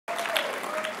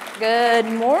Good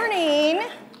morning.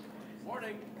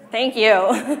 Morning. Thank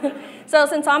you. So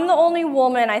since I'm the only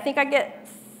woman, I think I get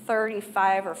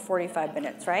 35 or 45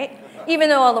 minutes, right? Even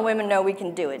though all the women know we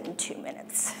can do it in 2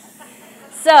 minutes.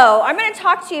 So I'm going to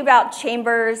talk to you about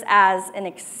chambers as an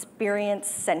experience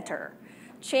center.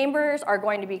 Chambers are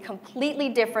going to be completely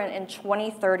different in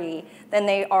 2030 than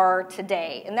they are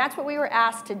today. And that's what we were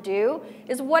asked to do,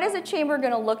 is what is a chamber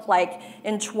going to look like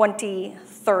in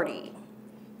 2030?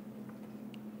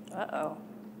 Uh-oh.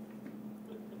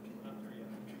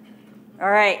 All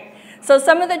right. So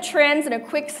some of the trends in a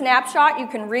quick snapshot, you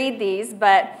can read these,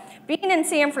 but being in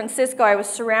San Francisco, I was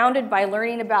surrounded by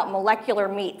learning about molecular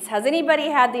meats. Has anybody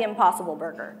had the Impossible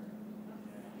Burger?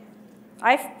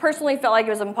 I personally felt like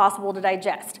it was impossible to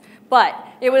digest, but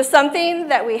it was something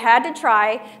that we had to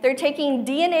try. They're taking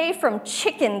DNA from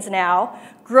chickens now,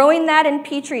 growing that in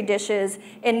petri dishes,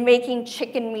 and making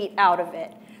chicken meat out of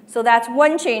it. So that's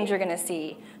one change you're going to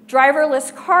see.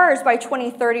 Driverless cars by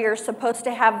 2030 are supposed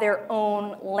to have their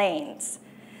own lanes.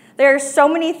 There are so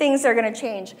many things that are going to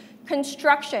change.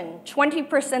 Construction,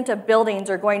 20% of buildings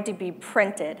are going to be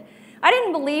printed. I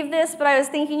didn't believe this, but I was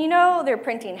thinking, you know, they're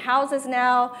printing houses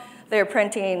now. They're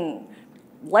printing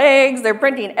legs. They're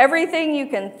printing everything you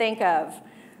can think of.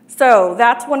 So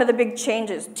that's one of the big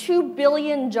changes. 2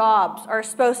 billion jobs are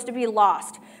supposed to be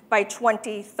lost by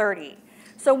 2030.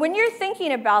 So when you're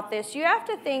thinking about this, you have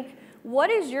to think,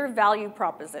 what is your value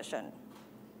proposition?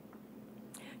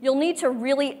 You'll need to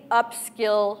really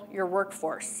upskill your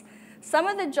workforce. Some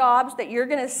of the jobs that you're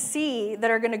going to see that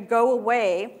are going to go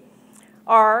away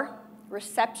are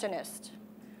receptionists,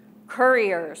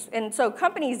 couriers, and so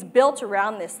companies built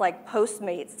around this, like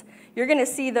Postmates, you're going to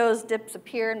see those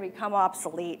disappear and become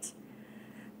obsolete.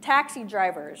 Taxi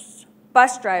drivers,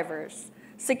 bus drivers,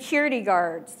 security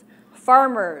guards,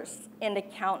 farmers, and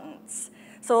accountants.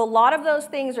 So a lot of those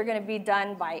things are going to be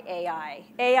done by AI.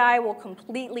 AI will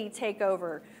completely take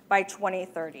over by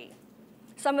 2030.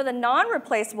 Some of the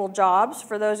non-replaceable jobs,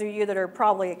 for those of you that are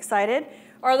probably excited,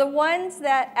 are the ones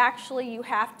that actually you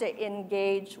have to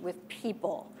engage with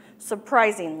people,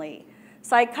 surprisingly.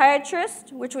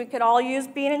 Psychiatrists, which we could all use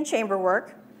being in chamber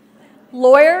work,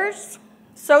 lawyers,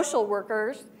 social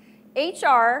workers,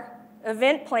 HR,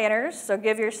 event planners, so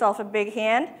give yourself a big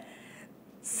hand,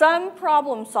 some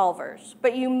problem solvers,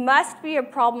 but you must be a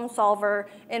problem solver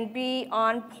and be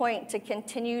on point to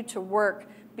continue to work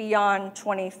beyond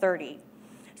 2030.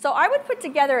 So I would put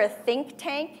together a think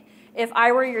tank if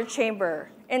I were your chamber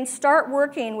and start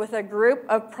working with a group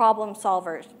of problem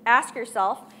solvers. Ask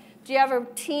yourself, do you have a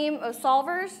team of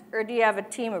solvers or do you have a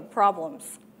team of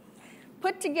problems?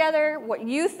 Put together what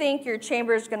you think your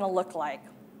chamber is going to look like.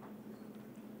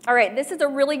 All right, this is a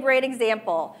really great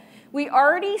example. We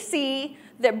already see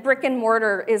that brick and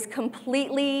mortar is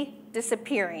completely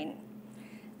disappearing.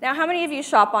 Now, how many of you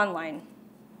shop online?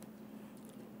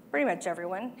 Pretty much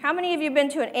everyone. How many of you have been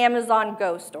to an Amazon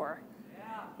Go store?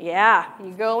 Yeah,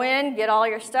 you go in, get all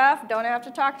your stuff, don't have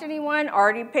to talk to anyone,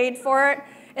 already paid for it.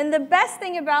 And the best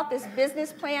thing about this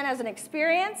business plan as an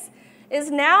experience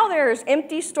is now there's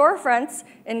empty storefronts,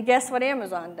 and guess what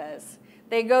Amazon does?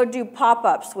 They go do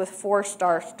pop-ups with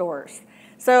 4-star stores.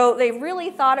 So they've really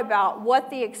thought about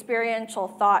what the experiential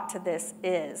thought to this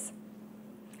is.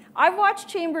 I've watched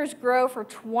chambers grow for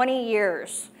 20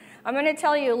 years. I'm going to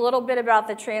tell you a little bit about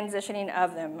the transitioning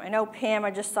of them. I know Pam,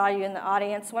 I just saw you in the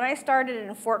audience. When I started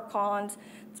in Fort Collins,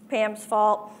 it's Pam's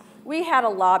fault, we had a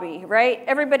lobby, right?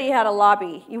 Everybody had a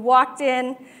lobby. You walked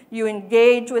in, you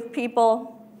engage with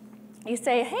people. You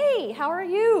say, hey, how are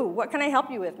you? What can I help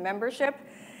you with? Membership?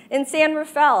 In San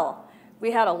Rafael,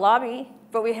 we had a lobby,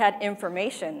 but we had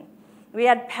information. We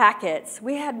had packets.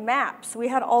 We had maps. We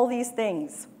had all these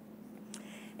things.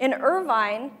 In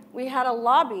Irvine, we had a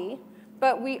lobby,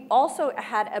 but we also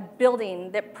had a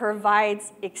building that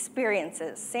provides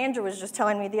experiences. Sandra was just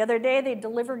telling me the other day they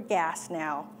deliver gas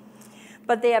now.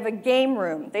 But they have a game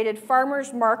room. They did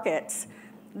farmers markets.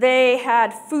 They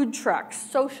had food trucks,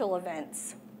 social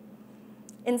events.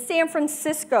 In San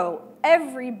Francisco,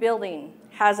 every building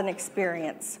has an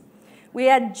experience. We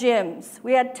had gyms,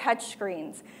 we had touch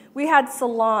screens, we had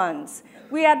salons,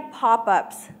 we had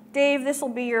pop-ups. Dave, this will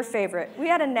be your favorite. We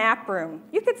had a nap room.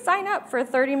 You could sign up for a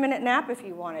 30-minute nap if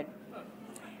you wanted.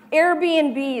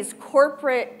 Airbnb's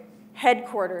corporate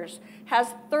headquarters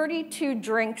has 32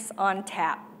 drinks on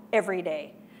tap every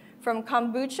day, from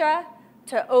kombucha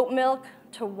to oat milk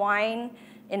to wine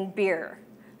and beer.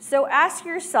 So ask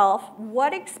yourself,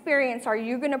 what experience are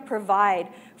you going to provide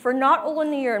for not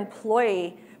only your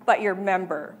employee, but your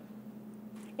member?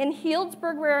 In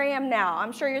Healdsburg, where I am now,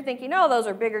 I'm sure you're thinking, oh, those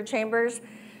are bigger chambers.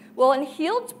 Well, in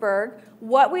Healdsburg,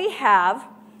 what we have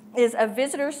is a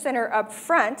visitor center up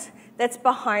front that's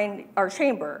behind our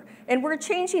chamber. And we're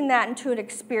changing that into an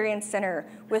experience center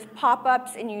with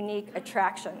pop-ups and unique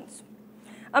attractions.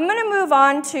 I'm going to move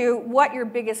on to what your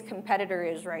biggest competitor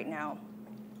is right now.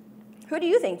 Who do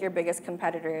you think your biggest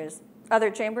competitor is? Other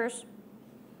chambers?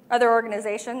 Other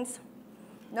organizations?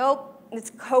 Nope,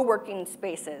 it's co-working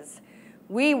spaces.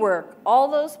 WeWork, all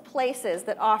those places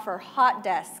that offer hot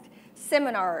desks,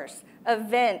 seminars,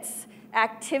 events,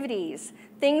 activities,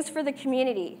 things for the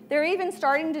community. They're even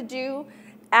starting to do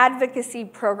advocacy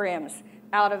programs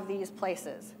out of these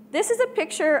places. This is a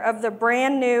picture of the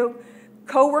brand new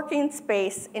co-working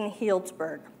space in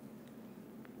Healdsburg.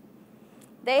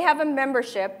 They have a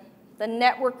membership, the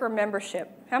networker membership.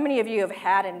 How many of you have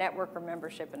had a networker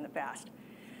membership in the past?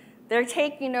 They're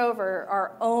taking over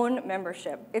our own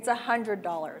membership. It's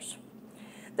 $100.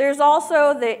 There's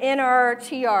also the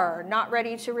NRTR, not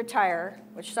ready to retire,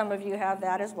 which some of you have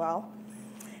that as well.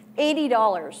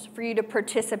 $80 for you to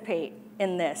participate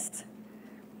in this.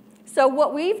 So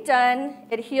what we've done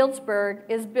at Healdsburg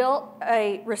is built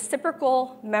a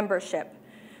reciprocal membership.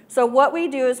 So what we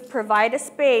do is provide a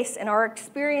space in our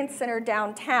experience center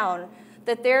downtown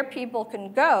that their people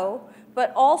can go,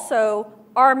 but also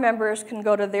our members can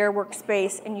go to their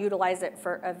workspace and utilize it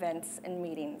for events and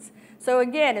meetings. So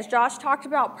again, as Josh talked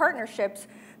about partnerships,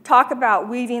 talk about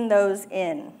weaving those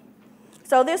in.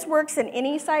 So this works in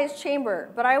any size chamber,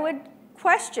 but I would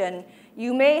question,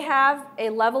 you may have a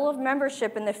level of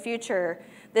membership in the future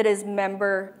that is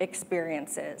member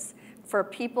experiences for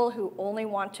people who only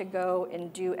want to go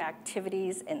and do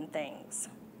activities and things.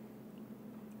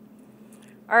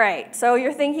 All right, so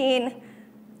you're thinking,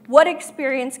 what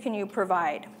experience can you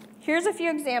provide? Here's a few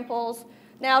examples.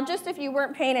 Now, just if you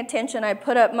weren't paying attention, I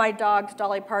put up my dog's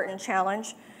Dolly Parton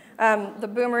challenge. The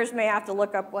boomers may have to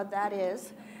look up what that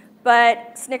is.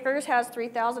 But Snickers has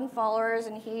 3,000 followers,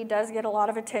 and he does get a lot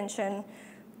of attention.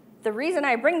 The reason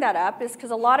I bring that up is because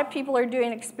a lot of people are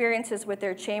doing experiences with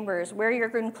their chambers where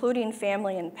you're including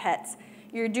family and pets.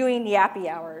 You're doing yappy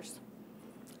hours.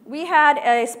 We had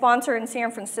a sponsor in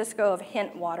San Francisco of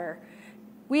Hint Water.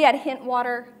 We had Hint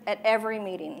Water at every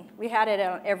meeting. We had it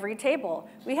on every table.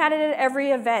 We had it at every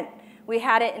event. We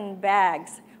had it in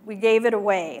bags. We gave it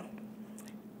away.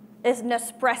 It's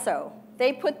Nespresso.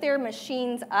 They put their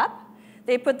machines up,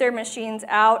 they put their machines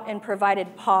out and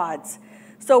provided pods.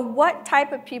 So what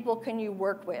type of people can you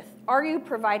work with? Are you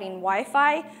providing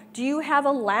Wi-Fi? Do you have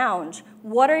a lounge?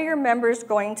 What are your members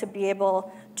going to be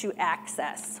able to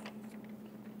access?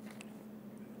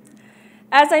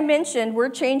 As I mentioned, we're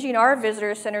changing our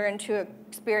visitor center into an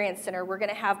experience center. We're going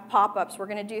to have pop-ups. We're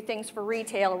going to do things for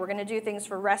retail. We're going to do things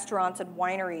for restaurants and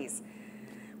wineries.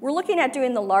 We're looking at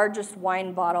doing the largest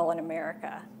wine bottle in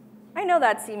America. I know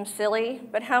that seems silly,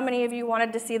 but how many of you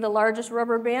wanted to see the largest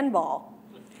rubber band ball?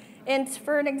 And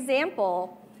for an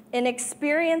example, an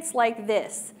experience like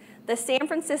this, the San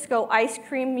Francisco Ice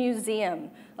Cream Museum,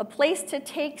 a place to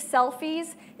take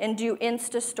selfies and do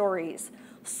Insta stories,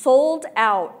 sold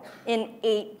out in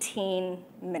 18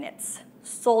 minutes.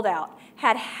 Sold out.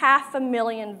 Had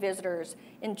 500,000 visitors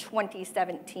in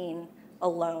 2017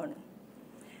 alone.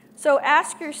 So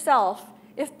ask yourself,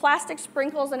 if plastic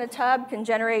sprinkles in a tub can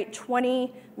generate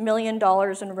 $20 million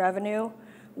in revenue,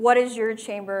 what is your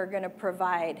chamber going to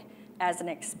provide as an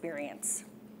experience?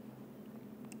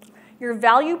 Your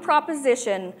value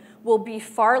proposition will be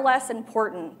far less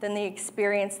important than the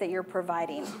experience that you're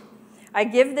providing. I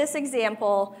give this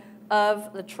example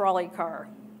of the trolley car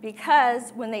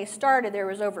because when they started, there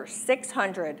was over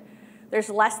 600. There's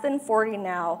less than 40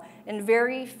 now, and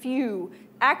very few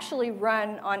actually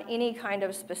run on any kind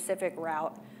of specific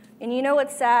route. And you know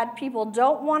what's sad? People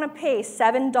don't want to pay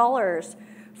 $7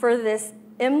 for this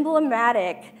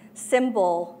emblematic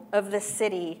symbol of the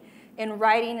city in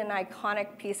riding an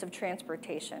iconic piece of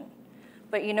transportation.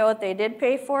 But you know what they did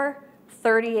pay for?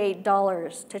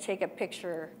 $38 to take a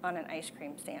picture on an ice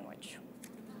cream sandwich.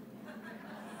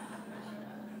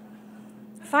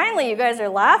 Finally, you guys are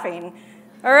laughing.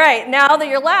 All right, now that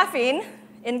you're laughing,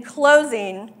 in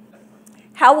closing,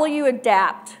 how will you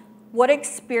adapt? What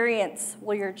experience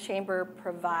will your chamber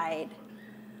provide?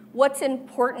 What's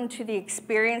important to the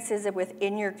experiences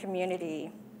within your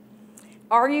community?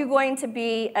 Are you going to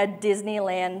be a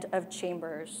Disneyland of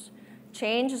chambers?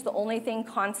 Change is the only thing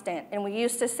constant. And we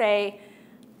used to say,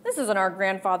 this isn't our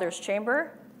grandfather's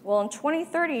chamber. Well, in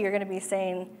 2030, you're going to be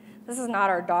saying, this is not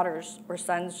our daughter's or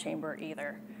son's chamber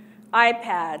either.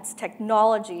 iPads,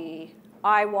 technology,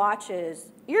 iWatches,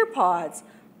 earpods,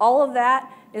 all of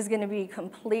that is going to be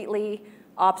completely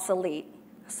obsolete.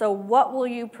 So what will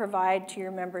you provide to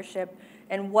your membership,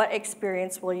 and what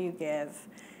experience will you give?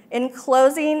 In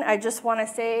closing, I just want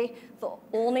to say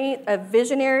only a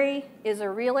visionary is a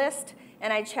realist,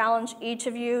 and I challenge each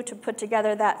of you to put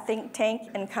together that think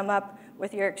tank and come up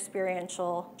with your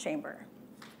experiential chamber.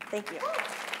 Thank you.